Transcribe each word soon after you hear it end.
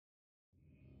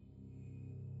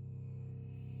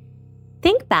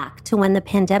Think back to when the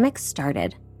pandemic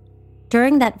started.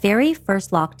 During that very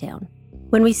first lockdown,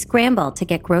 when we scrambled to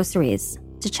get groceries,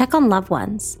 to check on loved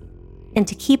ones, and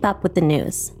to keep up with the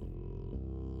news.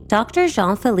 Dr.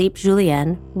 Jean-Philippe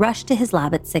Julien rushed to his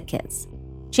lab at SickKids.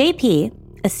 JP,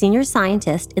 a senior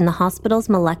scientist in the hospital's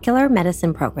molecular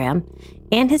medicine program,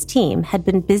 and his team had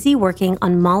been busy working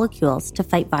on molecules to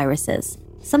fight viruses,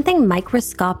 something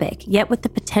microscopic, yet with the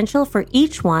potential for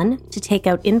each one to take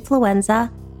out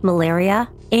influenza, malaria,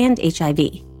 and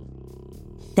HIV.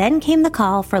 Then came the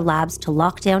call for labs to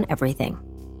lock down everything,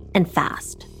 and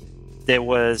fast. There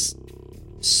was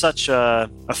such a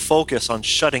focus on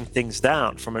shutting things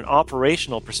down. From an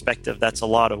operational perspective, that's a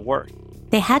lot of work.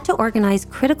 They had to organize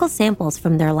critical samples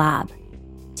from their lab,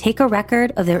 take a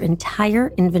record of their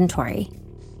entire inventory,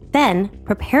 then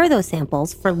prepare those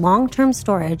samples for long-term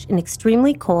storage in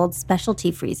extremely cold specialty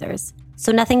freezers,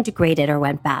 so nothing degraded or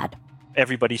went bad.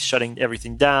 Everybody's shutting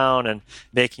everything down and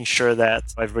making sure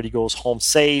that everybody goes home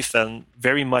safe and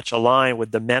very much aligned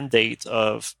with the mandate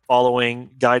of following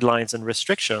guidelines and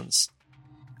restrictions.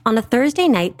 On a Thursday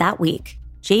night that week,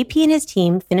 JP and his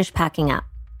team finished packing up.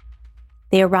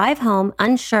 They arrive home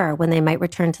unsure when they might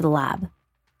return to the lab.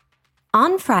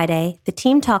 On Friday, the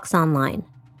team talks online.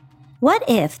 What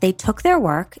if they took their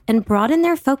work and broadened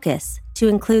their focus to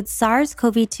include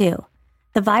SARS-CoV-2,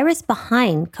 the virus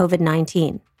behind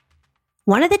COVID-19?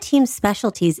 One of the team's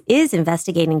specialties is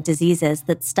investigating diseases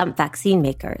that stump vaccine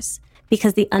makers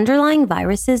because the underlying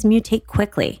viruses mutate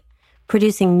quickly,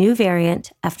 producing new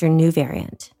variant after new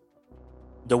variant.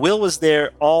 The will was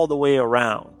there all the way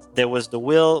around. There was the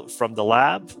will from the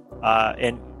lab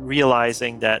and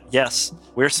realizing that, yes,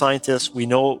 we're scientists, we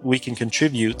know we can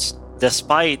contribute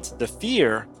despite the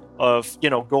fear of,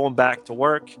 going back to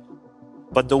work.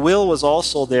 But the will was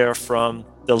also there from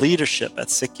the leadership at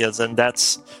SickKids, and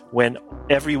that's when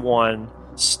everyone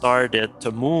started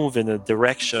to move in the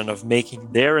direction of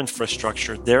making their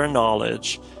infrastructure, their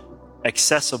knowledge,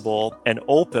 accessible and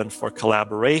open for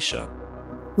collaboration.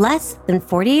 Less than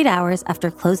 48 hours after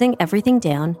closing everything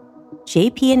down,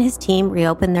 JP and his team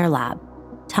reopened their lab.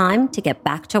 Time to get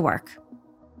back to work.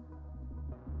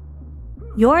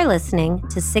 You're listening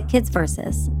to SickKids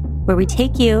Versus, where we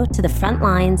take you to the front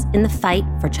lines in the fight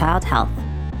for child health.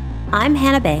 I'm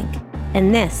Hannah Bank,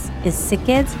 and this is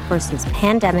SickKids versus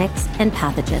Pandemics and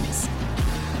Pathogens.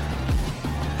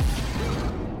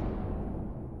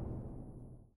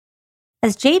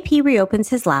 As JP reopens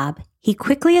his lab, he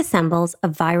quickly assembles a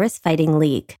virus-fighting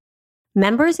league.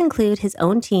 Members include his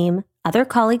own team, other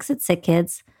colleagues at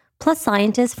SickKids, plus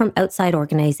scientists from outside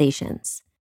organizations.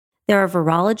 There are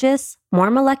virologists, more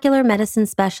molecular medicine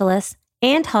specialists,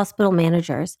 and hospital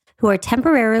managers who are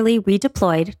temporarily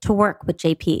redeployed to work with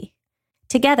JP.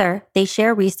 Together, they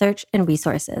share research and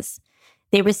resources.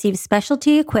 They receive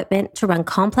specialty equipment to run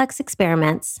complex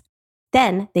experiments.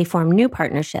 Then they form new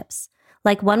partnerships,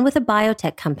 like one with a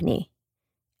biotech company.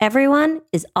 Everyone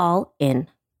is all in.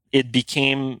 It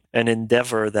became an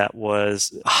endeavor that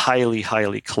was highly,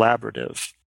 highly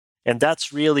collaborative. And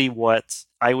that's really what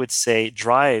I would say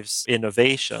drives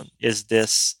innovation, is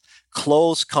this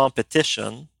close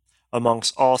competition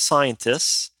amongst all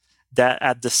scientists that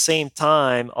at the same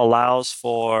time allows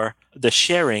for the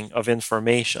sharing of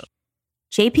information.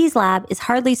 JP's lab is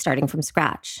hardly starting from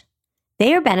scratch.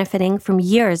 They are benefiting from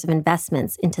years of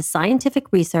investments into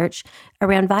scientific research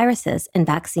around viruses and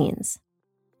vaccines.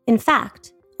 In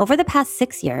fact, over the past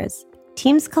 6 years,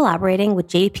 teams collaborating with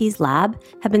JP's lab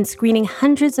have been screening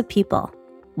hundreds of people.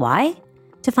 Why?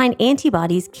 To find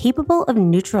antibodies capable of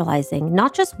neutralizing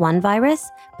not just one virus,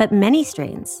 but many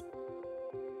strains.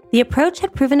 The approach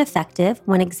had proven effective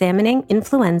when examining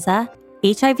influenza,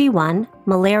 HIV-1,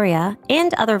 malaria,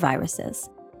 and other viruses.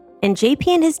 And JP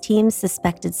and his team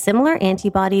suspected similar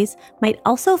antibodies might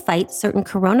also fight certain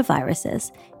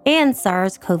coronaviruses and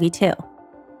SARS-CoV-2.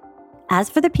 As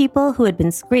for the people who had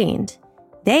been screened,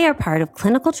 they are part of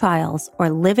clinical trials or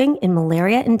living in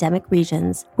malaria-endemic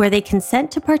regions where they consent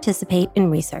to participate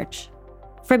in research.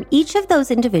 From each of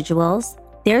those individuals,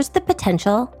 there's the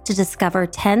potential to discover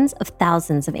tens of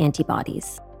thousands of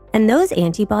antibodies. And those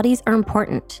antibodies are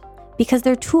important because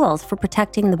they're tools for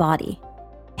protecting the body.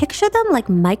 Picture them like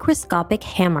microscopic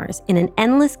hammers in an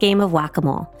endless game of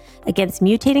whack-a-mole against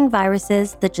mutating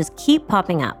viruses that just keep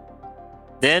popping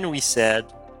up. Then we said,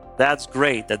 that's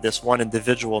great that this one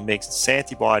individual makes this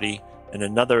antibody and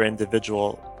another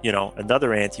individual,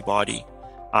 another antibody.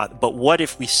 But what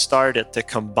if we started to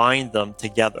combine them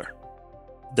together?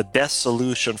 The best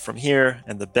solution from here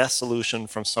and the best solution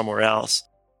from somewhere else.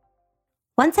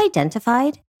 Once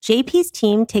identified, JP's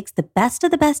team takes the best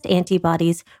of the best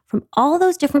antibodies from all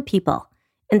those different people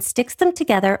and sticks them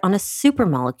together on a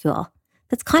supermolecule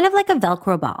that's kind of like a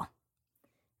Velcro ball.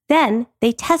 Then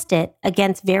they test it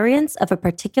against variants of a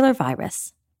particular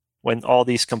virus. When all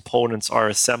these components are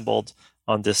assembled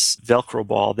on this Velcro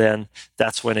ball, then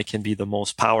that's when it can be the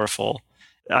most powerful.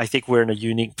 I think we're in a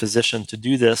unique position to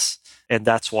do this, and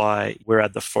that's why we're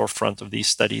at the forefront of these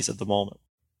studies at the moment.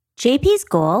 JP's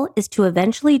goal is to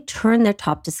eventually turn their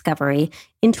top discovery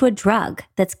into a drug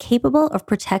that's capable of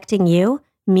protecting you,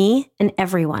 me, and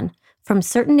everyone from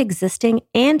certain existing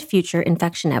and future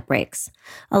infection outbreaks,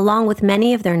 along with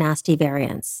many of their nasty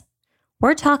variants.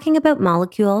 We're talking about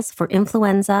molecules for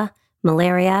influenza,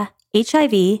 malaria,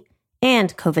 HIV,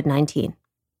 and COVID-19.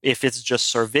 If it's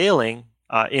just surveilling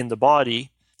in the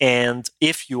body, and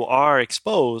if you are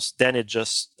exposed, then it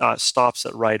just stops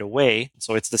it right away.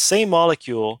 So it's the same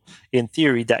molecule, in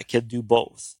theory, that could do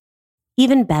both.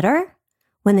 Even better,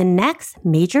 when the next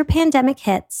major pandemic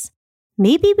hits,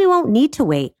 maybe we won't need to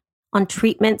wait on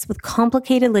treatments with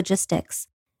complicated logistics.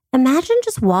 Imagine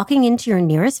just walking into your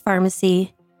nearest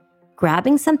pharmacy,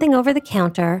 grabbing something over the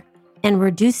counter, and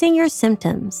reducing your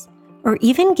symptoms, or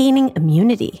even gaining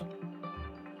immunity.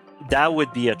 That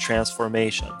would be a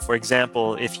transformation. For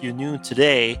example, if you knew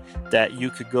today that you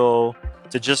could go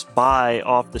to just buy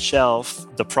off the shelf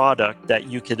the product that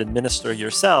you could administer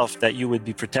yourself, that you would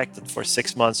be protected for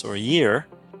 6 months or a year,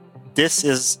 this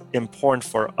is important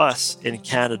for us in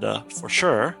Canada for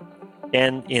sure,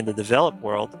 and in the developed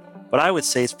world. But I would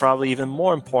say it's probably even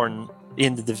more important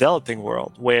in the developing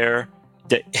world, where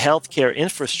the healthcare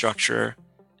infrastructure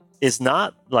is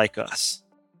not like us.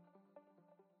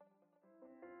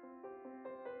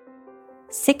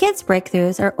 SickKids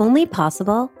breakthroughs are only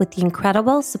possible with the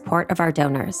incredible support of our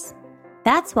donors.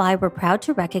 That's why we're proud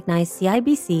to recognize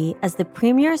CIBC as the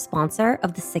premier sponsor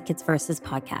of the SickKids Versus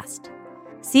podcast.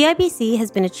 CIBC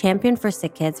has been a champion for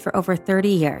SickKids for over 30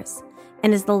 years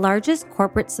and is the largest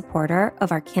corporate supporter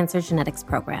of our cancer genetics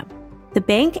program. The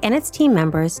bank and its team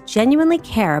members genuinely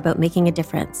care about making a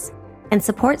difference and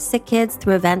support SickKids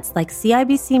through events like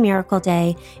CIBC Miracle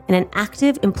Day and an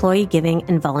active employee giving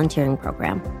and volunteering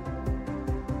program.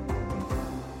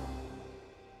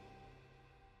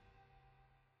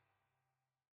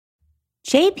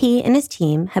 JP and his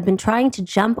team have been trying to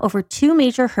jump over two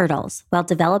major hurdles while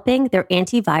developing their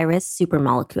antivirus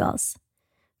supermolecules.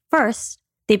 First,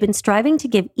 they've been striving to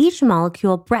give each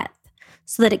molecule breadth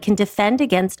so that it can defend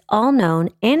against all known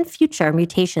and future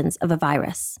mutations of a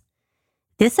virus.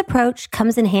 This approach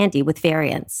comes in handy with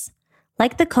variants,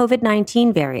 like the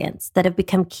COVID-19 variants that have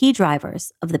become key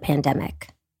drivers of the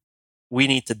pandemic. We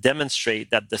need to demonstrate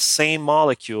that the same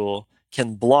molecule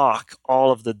can block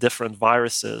all of the different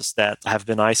viruses that have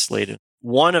been isolated.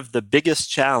 One of the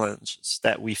biggest challenges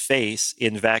that we face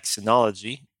in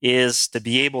vaccinology is to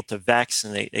be able to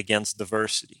vaccinate against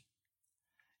diversity.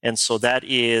 And so that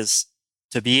is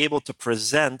to be able to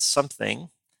present something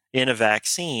in a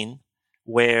vaccine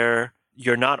where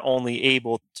you're not only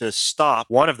able to stop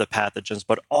one of the pathogens,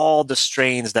 but all the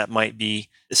strains that might be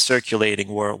circulating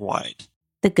worldwide.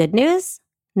 The good news?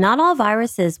 Not all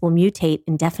viruses will mutate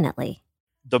indefinitely.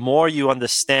 The more you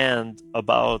understand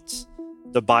about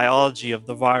the biology of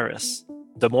the virus,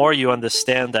 the more you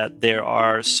understand that there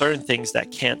are certain things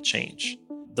that can't change.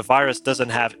 The virus doesn't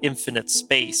have infinite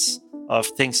space of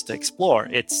things to explore.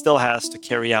 It still has to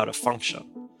carry out a function.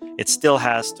 It still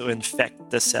has to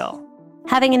infect the cell.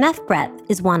 Having enough breadth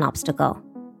is one obstacle,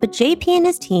 but JP and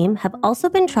his team have also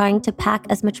been trying to pack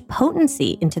as much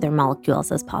potency into their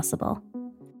molecules as possible.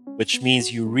 Which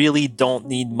means you really don't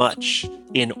need much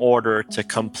in order to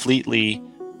completely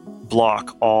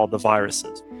block all the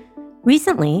viruses.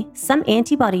 Recently, some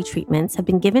antibody treatments have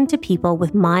been given to people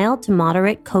with mild to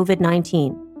moderate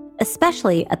COVID-19,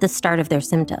 especially at the start of their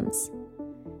symptoms.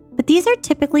 But these are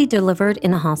typically delivered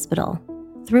in a hospital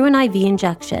through an IV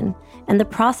injection, and the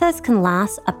process can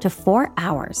last up to 4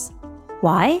 hours.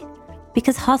 Why?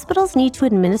 Because hospitals need to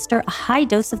administer a high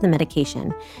dose of the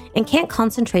medication and can't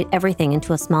concentrate everything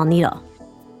into a small needle.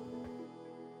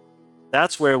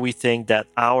 That's where we think that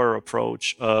our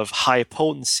approach of high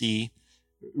potency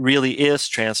really is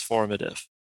transformative.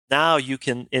 Now you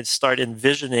can start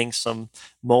envisioning some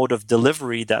mode of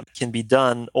delivery that can be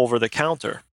done over the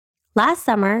counter. Last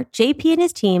summer, JP and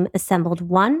his team assembled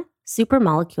one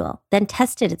supermolecule, then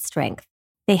tested its strength.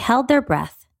 They held their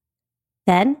breath.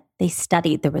 Then they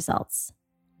studied the results.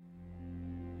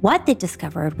 What they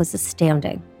discovered was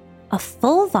astounding. A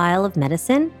full vial of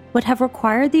medicine would have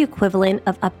required the equivalent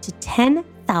of up to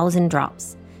 10,000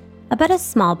 drops, about a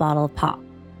small bottle of pop.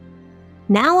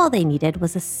 Now all they needed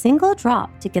was a single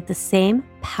drop to get the same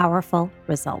powerful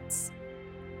results.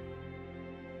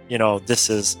 this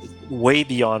is way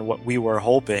beyond what we were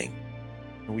hoping.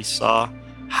 We saw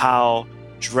how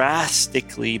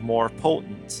drastically more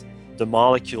potent the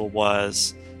molecule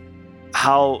was,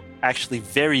 how actually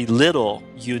very little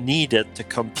you needed to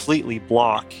completely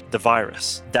block the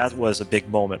virus. That was a big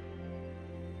moment.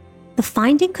 The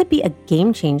finding could be a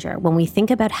game changer when we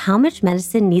think about how much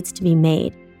medicine needs to be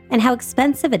made and how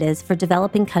expensive it is for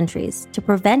developing countries to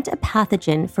prevent a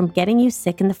pathogen from getting you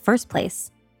sick in the first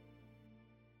place.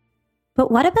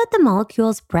 But what about the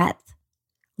molecule's breadth?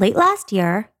 Late last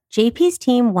year, JP's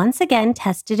team once again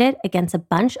tested it against a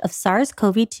bunch of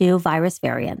SARS-CoV-2 virus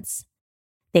variants.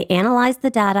 They analyzed the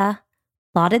data,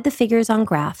 plotted the figures on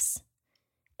graphs,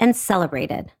 and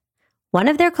celebrated. One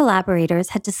of their collaborators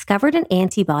had discovered an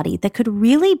antibody that could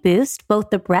really boost both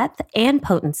the breadth and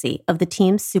potency of the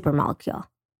team's supermolecule.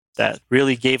 That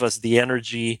really gave us the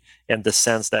energy and the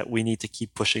sense that we need to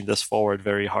keep pushing this forward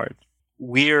very hard.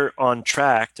 We're on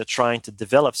track to trying to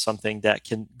develop something that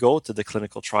can go to the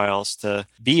clinical trials to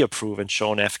be approved and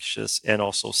shown efficacious and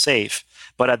also safe.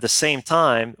 But at the same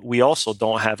time, we also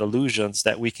don't have illusions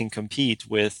that we can compete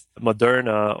with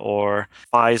Moderna or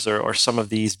Pfizer or some of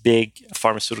these big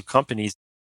pharmaceutical companies.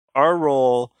 Our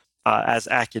role as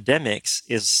academics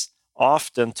is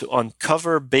often to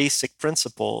uncover basic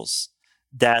principles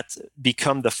that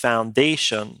become the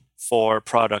foundation for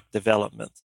product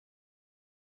development.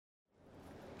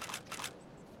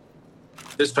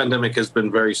 This pandemic has been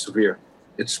very severe.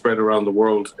 It's spread around the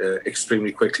world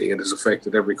extremely quickly and has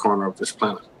affected every corner of this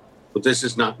planet. But this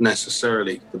is not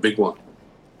necessarily the big one.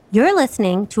 You're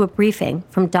listening to a briefing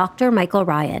from Dr. Michael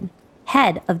Ryan,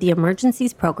 head of the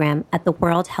Emergencies Program at the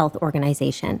World Health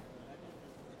Organization.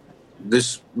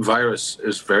 This virus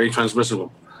is very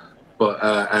transmissible,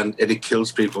 and it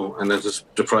kills people, and it has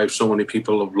deprived so many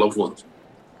people of loved ones.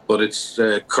 But its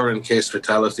current case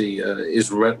fatality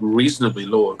is reasonably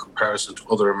low in comparison to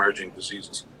other emerging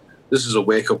diseases. This is a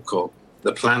wake-up call.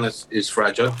 The planet is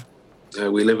fragile.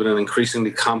 We live in an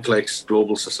increasingly complex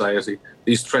global society.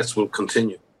 These threats will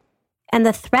continue. And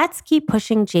the threats keep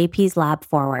pushing JP's lab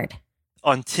forward.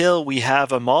 Until we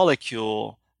have a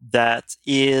molecule that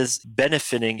is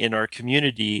benefiting in our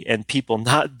community and people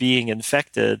not being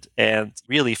infected and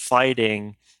really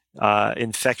fighting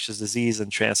infectious disease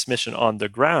and transmission on the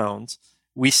ground,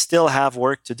 we still have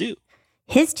work to do.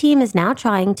 His team is now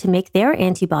trying to make their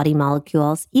antibody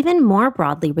molecules even more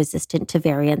broadly resistant to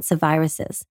variants of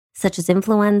viruses, such as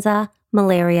influenza,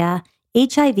 malaria,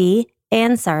 HIV,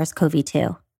 and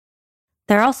SARS-CoV-2.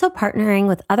 They're also partnering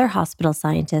with other hospital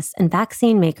scientists and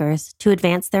vaccine makers to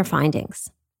advance their findings.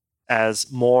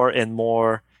 As more and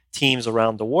more teams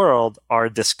around the world are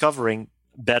discovering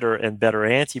better and better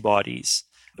antibodies,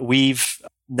 we've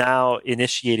now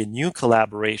initiated new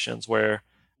collaborations where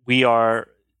we are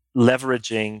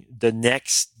leveraging the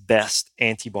next best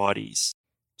antibodies.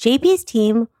 JP's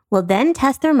team will then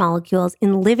test their molecules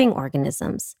in living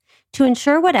organisms to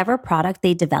ensure whatever product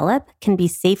they develop can be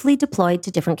safely deployed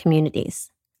to different communities.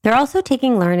 They're also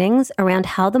taking learnings around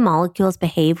how the molecules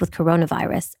behave with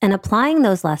coronavirus and applying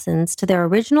those lessons to their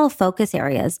original focus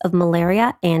areas of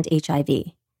malaria and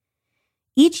HIV.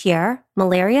 Each year,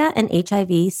 malaria and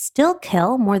HIV still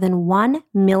kill more than 1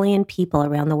 million people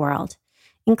around the world,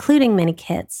 including many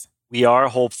kids. We are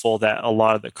hopeful that a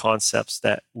lot of the concepts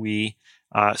that we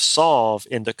solve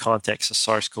in the context of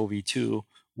SARS-CoV-2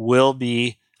 will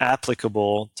be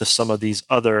applicable to some of these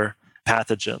other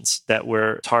pathogens that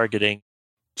we're targeting.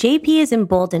 JP is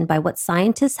emboldened by what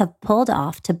scientists have pulled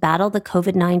off to battle the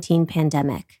COVID-19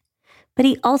 pandemic. But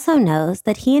he also knows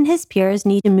that he and his peers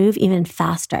need to move even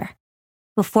faster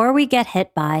before we get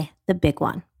hit by the big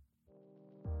one.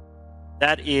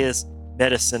 That is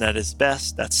medicine at its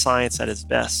best, that's science at its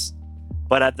best.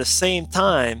 But at the same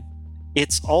time,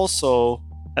 it's also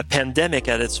a pandemic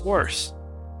at its worst.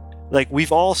 Like,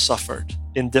 we've all suffered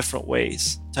in different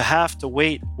ways. To have to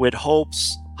wait with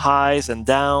hopes, highs and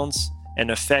downs, and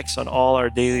effects on all our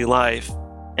daily life.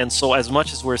 And so as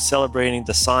much as we're celebrating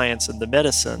the science and the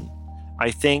medicine,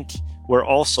 I think we're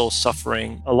also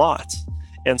suffering a lot.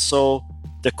 And so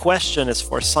the question is,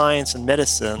 for science and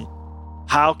medicine,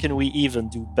 how can we even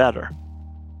do better?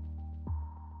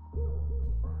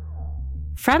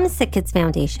 From Sick Kids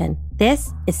Foundation,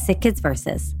 this is Sick Kids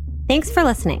Versus. Thanks for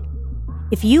listening.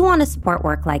 If you want to support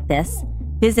work like this,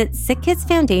 visit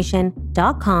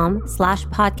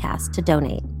sickkidsfoundation.com/podcast to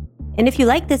donate. And if you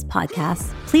like this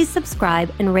podcast, please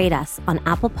subscribe and rate us on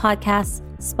Apple Podcasts,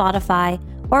 Spotify,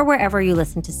 or wherever you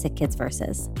listen to Sick Kids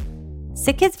Versus.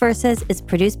 Sick Kids Versus is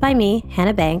produced by me,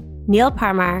 Hannah Bank, Neil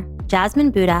Parmar,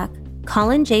 Jasmine Budak,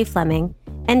 Colin J. Fleming,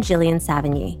 and Jillian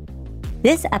Savigny.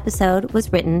 This episode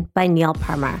was written by Neil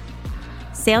Parmar.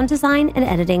 Sound design and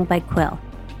editing by Quill.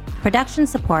 Production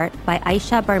support by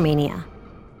Aisha Barmania.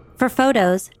 For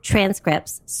photos,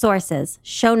 transcripts, sources,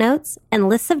 show notes, and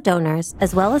lists of donors,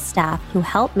 as well as staff who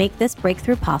help make this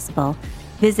breakthrough possible,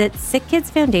 visit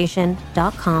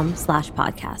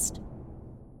sickkidsfoundation.com/podcast.